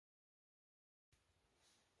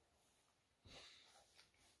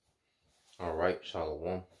All right,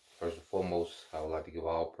 Shalom. First and foremost, I would like to give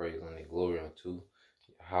all praise and glory unto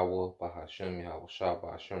Yahweh, Bahashem, Yahweh Shah,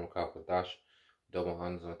 Bahashem, Kapadash. Double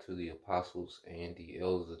honors unto the apostles and the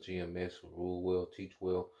elders of GMS who rule well, teach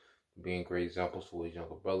well, being great examples for his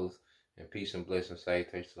younger brothers. And peace and blessing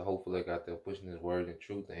salutations to the hopeful leg out there pushing his word in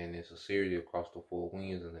truth and in sincerity across the four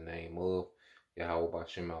winds in the name of Yahweh,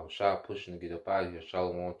 Bahashem, Yahweh Shah, pushing to get up out of here.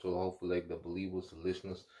 Shalom to the hopeful leg, the believers, the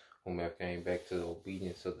listeners, whom have came back to the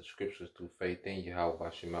obedience of the scriptures through faith in Yahweh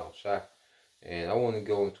Bashim Al Shai. And I want to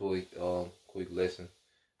go into a quick lesson,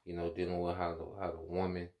 dealing with how the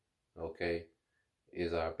woman,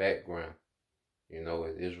 is our background.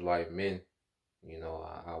 As Israelite men,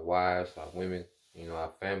 our wives, our women,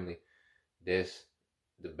 our family, that's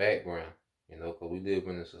the background, because we live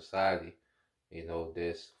in a society,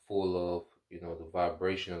 that's full of, the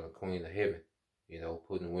vibration of the Queen of Heaven,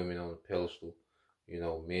 putting women on the pedestal.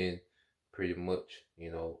 Men pretty much,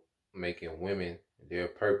 making women their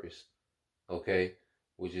purpose,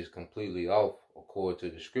 which is completely off according to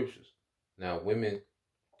the scriptures. Now, women,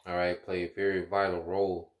 play a very vital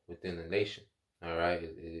role within the nation,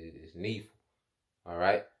 it's needful,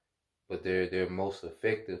 but they're most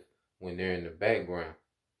effective when they're in the background,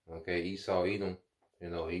 Esau, Edom,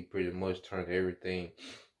 he pretty much turned everything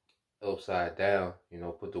upside down,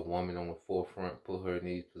 put the woman on the forefront, put her in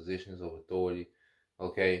these positions of authority,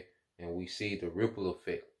 and we see the ripple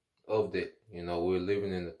effect of that. We're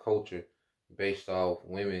living in a culture based off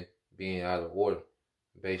women being out of order,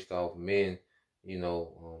 based off men,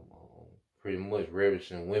 pretty much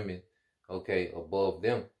reverencing women, above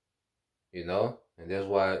them, and that's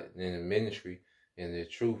why in the ministry and the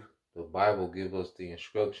truth, the Bible gives us the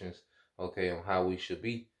instructions, on how we should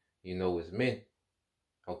be, as men,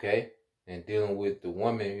 and dealing with the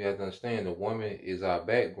woman. You have to understand the woman is our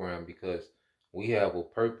background because we have a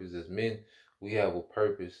purpose as men. We have a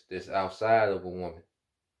purpose that's outside of a woman.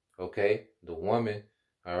 The woman,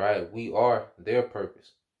 we are their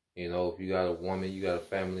purpose. If you got a woman, you got a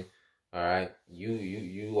family,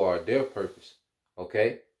 you are their purpose.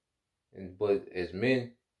 But as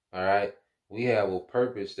men, we have a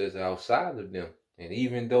purpose that's outside of them. And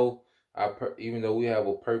even though we have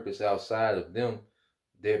a purpose outside of them,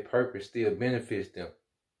 their purpose still benefits them.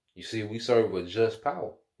 You see, we serve a just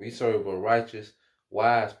power. We serve a righteous,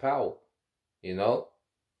 wise power,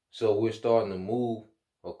 So we're starting to move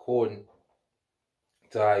according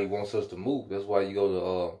to how he wants us to move. That's why you go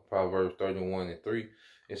to Proverbs 31:3.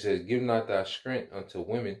 It says, "Give not thy strength unto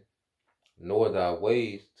women, nor thy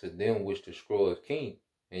ways to them which destroy a king."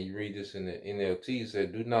 And you read this in the NLT. It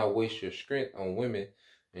said, "Do not waste your strength on women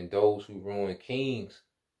and those who ruin kings."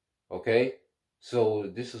 So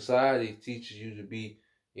this society teaches you to be,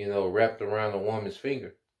 wrapped around a woman's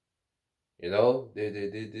finger.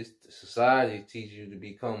 This society teaches you to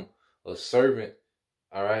become a servant,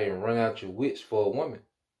 and run out your wits for a woman.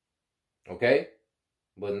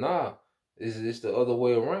 But nah, it's the other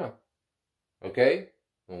way around. A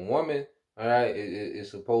woman, is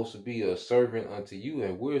supposed to be a servant unto you,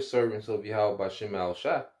 and we're servants of Yahweh Bashim Al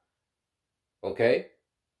Shai.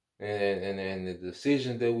 And the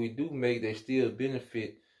decisions that we do make, they still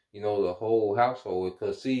benefit, the whole household.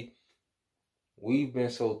 Because see, we've been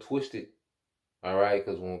so twisted,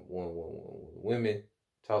 because when women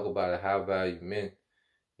talk about high value men,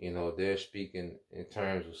 they're speaking in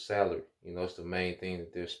terms of salary. It's the main thing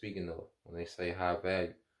that they're speaking of when they say high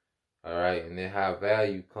value. And then high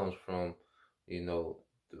value comes from, a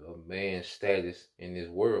man's status in this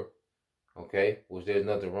world. Which there's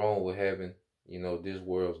nothing wrong with having, this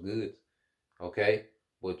world's goods.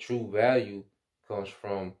 But true value comes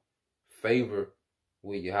from favor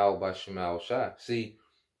with Yahweh Bashim Al Shai. See,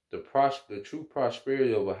 the true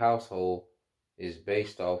prosperity of a household is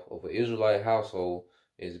based off of an Israelite household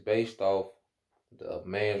is based off the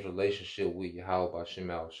man's relationship with Yahweh Bashim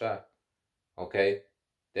Al Shai.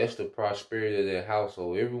 That's the prosperity of that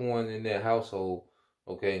household. Everyone in that household,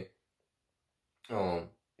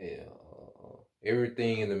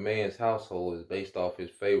 everything in the man's household is based off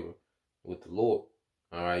his favor with the Lord.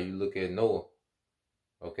 You look at Noah,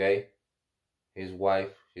 his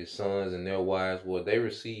wife, his sons, and their wives, they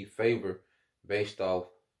receive favor based off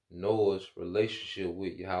Noah's relationship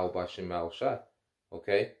with Yahweh Bashim Al Shai.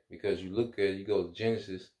 Because you go to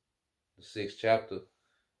Genesis, the 6th chapter.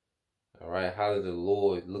 How did the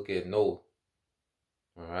Lord look at Noah?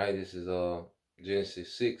 This is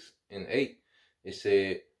Genesis 6:8. It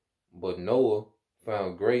said, "But Noah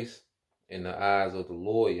found grace in the eyes of the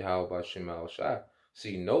Lord Yahweh Bashim Al Shai."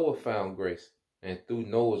 See, Noah found grace, and through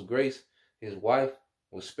Noah's grace, his wife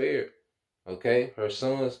was spared. Her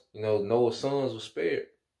sons, Noah's sons were spared.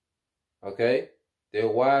 their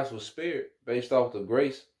wives were spared based off the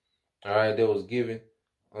grace, all right, that was given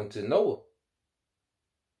unto Noah.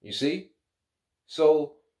 You see?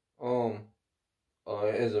 So,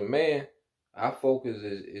 as a man, our focus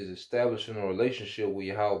is establishing a relationship with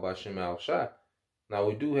Yahweh Ba'Shem Al-Shai. Now,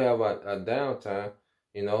 we do have our downtime,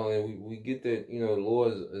 you know, and we get that, you know, the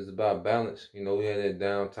Lord is about balance. You know, we have that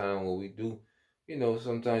downtime where we do, you know,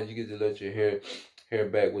 sometimes you get to let your hair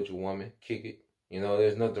back with your woman, kick it. You know,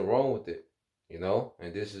 there's nothing wrong with it, you know,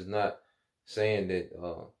 and this is not saying that,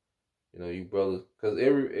 you know, you brothers, because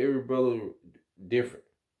every brother different,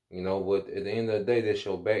 you know, but at the end of the day, that's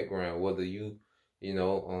your background, whether you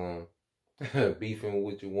know, beefing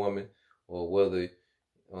with your woman or whether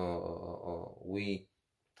we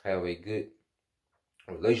have a good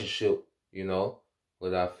relationship, you know,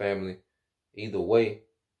 with our family. Either way,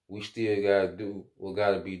 we still gotta do what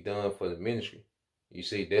gotta be done for the ministry. You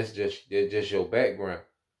see, that's just your background.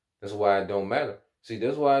 That's why it don't matter. See,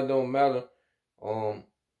 that's why it don't matter.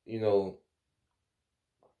 You know,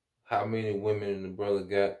 how many women the brother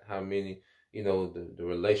got, how many, you know, the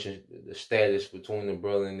relation, the status between the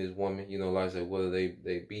brother and his woman, you know, like I said, whether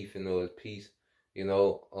they beefing or it's peace, you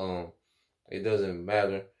know, it doesn't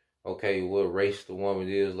matter, okay, what race the woman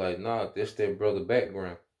is, like, nah, that's their brother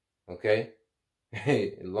background, okay?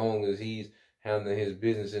 As long as he's handling his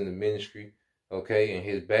business in the ministry, okay, and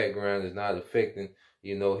his background is not affecting,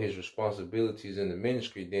 you know, his responsibilities in the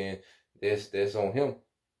ministry, then that's on him.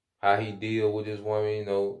 How he deal with his woman, you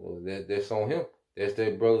know, that's on him. That's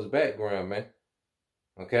that brother's background, man.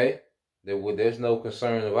 Okay? There's no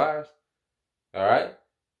concern of ours. All right?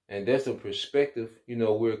 And that's the perspective, you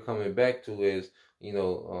know, we're coming back to as, you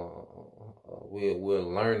know, we're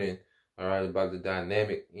learning, all right, about the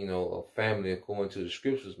dynamic, you know, of family according to the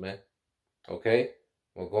scriptures, man. Okay?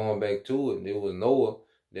 Well, going back to it, there was Noah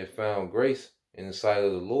that found grace in the sight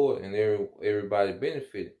of the Lord, and everybody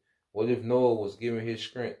benefited. What if Noah was giving his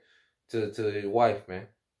strength to his wife, man?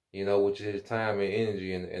 You know, which is his time and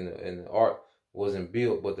energy, and the ark wasn't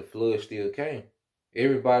built, but the flood still came.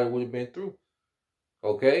 Everybody would have been through.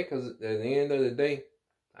 Okay? Because at the end of the day,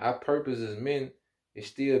 our purpose as men, it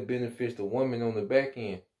still benefits the woman on the back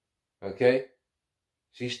end. Okay?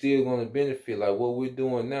 She's still going to benefit, like what we're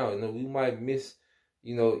doing now. You know, we might miss,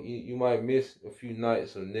 you know, you might miss a few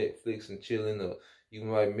nights of Netflix and chilling, or you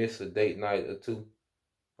might miss a date night or two.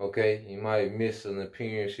 Okay? You might miss an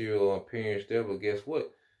appearance here or an appearance there, but guess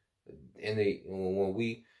what? When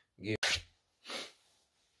we get,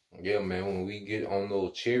 yeah, man, when we get on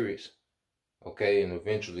those chariots, okay, and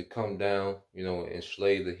eventually come down, you know, and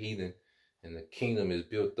slay the heathen, and the kingdom is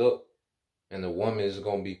built up, and the woman is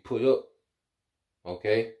going to be put up,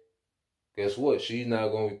 okay, guess what? She's not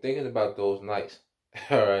going to be thinking about those nights,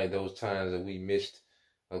 all right, those times that we missed,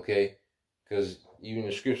 okay, because even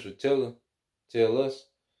the scripture tell us,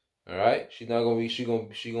 all right, she's not going to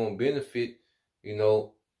be, she going to benefit, you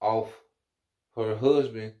know, off her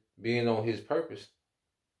husband being on his purpose.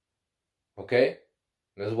 Okay?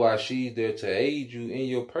 That's why she's there to aid you in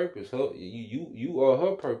your purpose. You are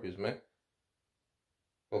her purpose, man.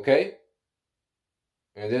 Okay?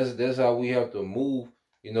 And that's how we have to move,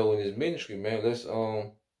 you know, in this ministry, man. Let's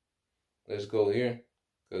go here.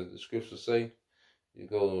 Because the scriptures say, you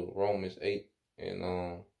go to Romans 8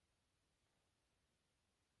 and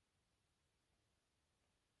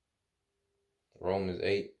Romans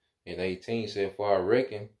 8 and 18 said, for I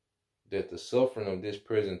reckon that the suffering of this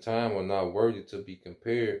present time are not worthy to be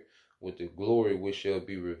compared with the glory which shall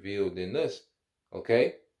be revealed in us.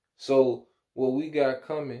 Okay? So what we got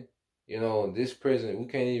coming, you know, this present, we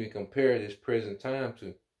can't even compare this present time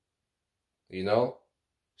to, you know?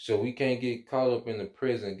 So we can't get caught up in the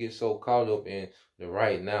present, get so caught up in the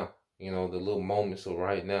right now, you know, the little moments of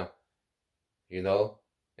right now, you know?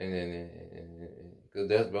 And then, because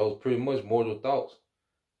those pretty much mortal thoughts.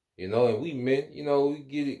 You know, and we men, you know, we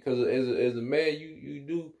get it because as a man, you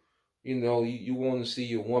do, you know, you want to see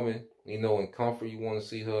your woman, you know, in comfort. You want to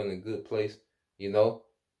see her in a good place. You know,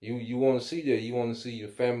 you want to see that. You want to see your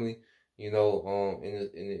family, you know,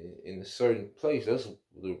 in a certain place. That's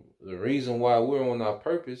the reason why we're on our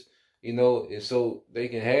purpose. You know, is so they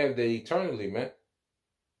can have that eternally, man.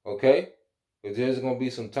 Okay, because there's gonna be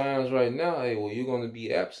some times right now, hey, well, you're gonna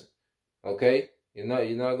be absent. Okay, you're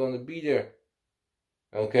not gonna be there.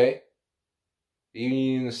 Okay, even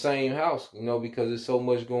in the same house, you know, because there's so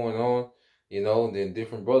much going on, you know, then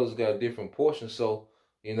different brothers got different portions. So,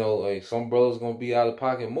 you know, like some brothers gonna be out of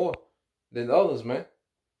pocket more than others, man.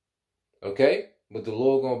 Okay, but the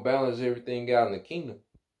Lord gonna balance everything out in the kingdom.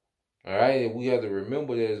 All right, and we have to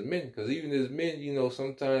remember that as men, because even as men, you know,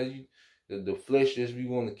 sometimes the flesh just we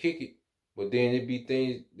want to kick it, But then it be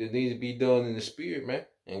things that need to be done in the spirit, man.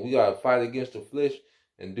 And we gotta fight against the flesh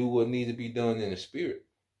and do what needs to be done in the spirit.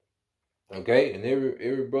 Okay? And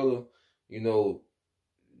every brother, you know,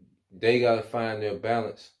 they gotta find their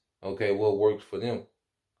balance. Okay, what works for them.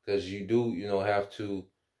 Because you do, you know, have to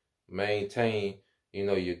maintain, you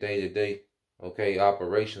know, your day-to-day, okay,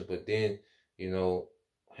 operations, but then, you know,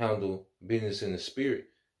 handle business in the spirit.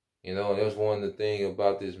 You know, that's one of the things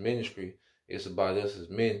about this ministry. It's about us as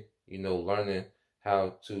men, you know, learning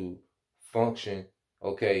how to function,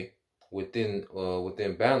 okay, within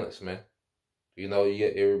balance, man. You know,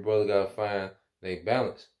 every brother gotta find their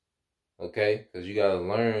balance, okay, because you gotta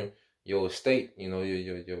learn your estate. You know,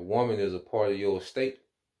 your woman is a part of your estate.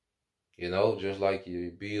 You know, just like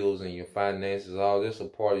your bills and your finances, all this a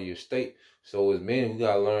part of your estate. So as men, we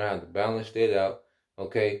gotta learn how to balance that out,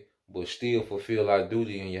 okay, but still fulfill our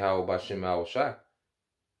duty in Yahweh B'Shem Yahushua.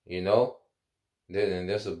 You know, and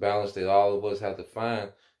that's a balance that all of us have to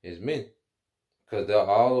find as men, because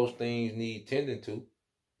all those things need tending to.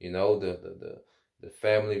 You know, the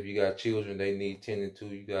family, if you got children, they need tending to.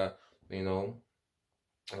 You got, you know,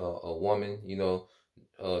 a woman, you know,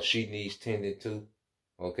 she needs tending to.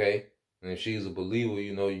 Okay. And if she's a believer,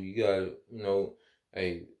 you know, you gotta, you know,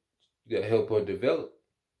 hey, you gotta help her develop.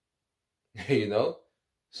 You know?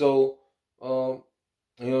 So, you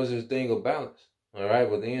know, it's this thing of balance. All right.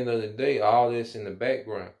 But at the end of the day, all this in the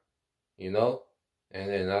background, you know, and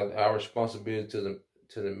then our responsibility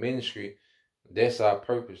to the ministry, that's our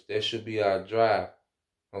purpose. That should be our drive.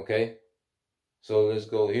 Okay. So let's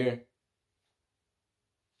go here.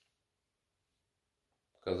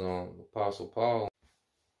 Because Apostle Paul.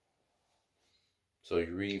 So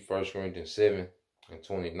you read 1 Corinthians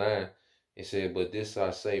 7:29. It said, "But this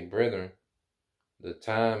I say, brethren, the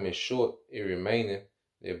time is short, it remaineth,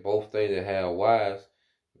 that both they that have wives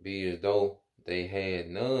be as though they had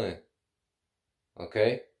none."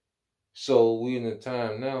 Okay? So we in the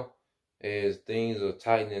time now, as things are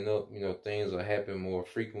tightening up, you know, things are happening more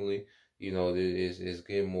frequently. You know, it's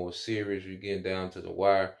getting more serious. You're getting down to the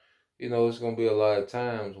wire. You know, it's going to be a lot of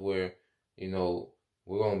times where, you know,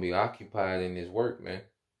 we're going to be occupied in this work, man.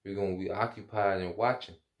 We're going to be occupied in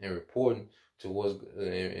watching and reporting to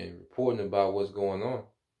and reporting about what's going on.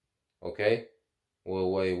 Okay?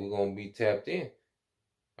 Well, wait, we're going to be tapped in.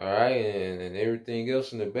 All right? And everything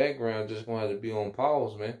else in the background just going to have to be on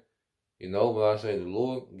pause, man. You know, but I say the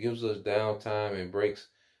Lord gives us downtime and breaks,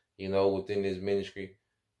 you know, within this ministry.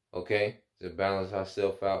 Okay? To balance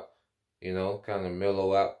ourselves out, you know, kind of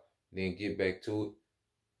mellow out, then get back to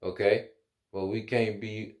it. Okay? But we can't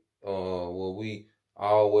be, we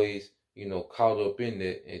always, you know, caught up in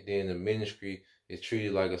that, and then the ministry is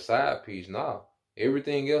treated like a side piece. Nah,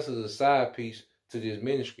 everything else is a side piece to this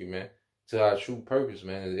ministry, man, to our true purpose,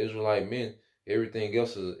 man. As Israelite men, everything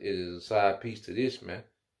else is a side piece to this, man.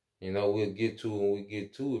 You know, we'll get to it when we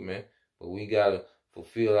get to it, man. But we gotta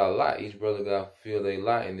fulfill our lot. Each brother gotta fulfill their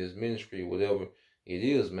lot in this ministry, whatever it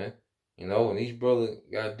is, man. You know, and each brother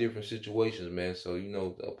got different situations, man. So, you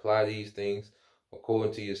know, apply these things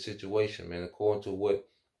according to your situation, man, according to what,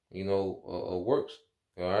 you know, works.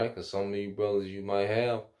 All right? Because some of you brothers, you might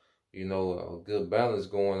have, you know, a good balance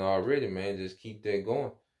going already, man. Just keep that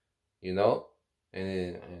going, you know.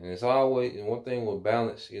 And it's always, and one thing with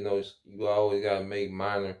balance, you know, you always got to make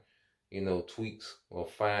minor, you know, tweaks or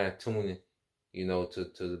fine tuning, you know, to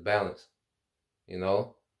the balance, you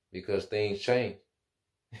know, because things change.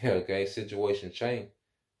 Okay, situation change.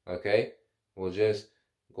 Okay, well, just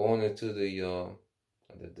going into the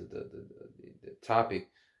topic.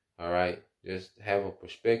 All right, just have a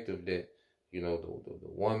perspective that, you know, the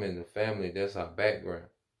woman, the family, that's our background.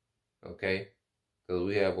 Okay, because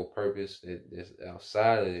we have a purpose that's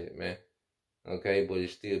outside of it, man. Okay, but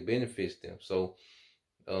it still benefits them. So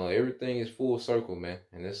everything is full circle, man,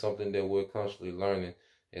 and that's something that we're constantly learning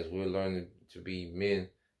as we're learning to be men.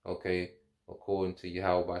 Okay, according to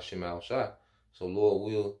Yahweh B'Shem Yahushua. So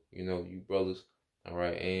Lord will, you know, you brothers, all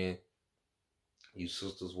right, and you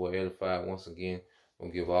sisters were edified once again.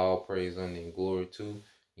 We'll give all praise, honor, and glory to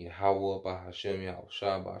Yahweh B'Hashem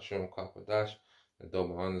Yahushua B'Hashem Kapadash, and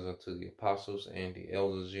double honors unto the apostles and the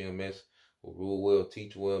elders GMS who rule well,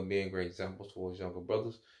 teach well, being great examples towards younger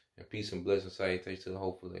brothers, and peace and blessings, salutations to the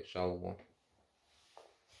hopeful. Shalom.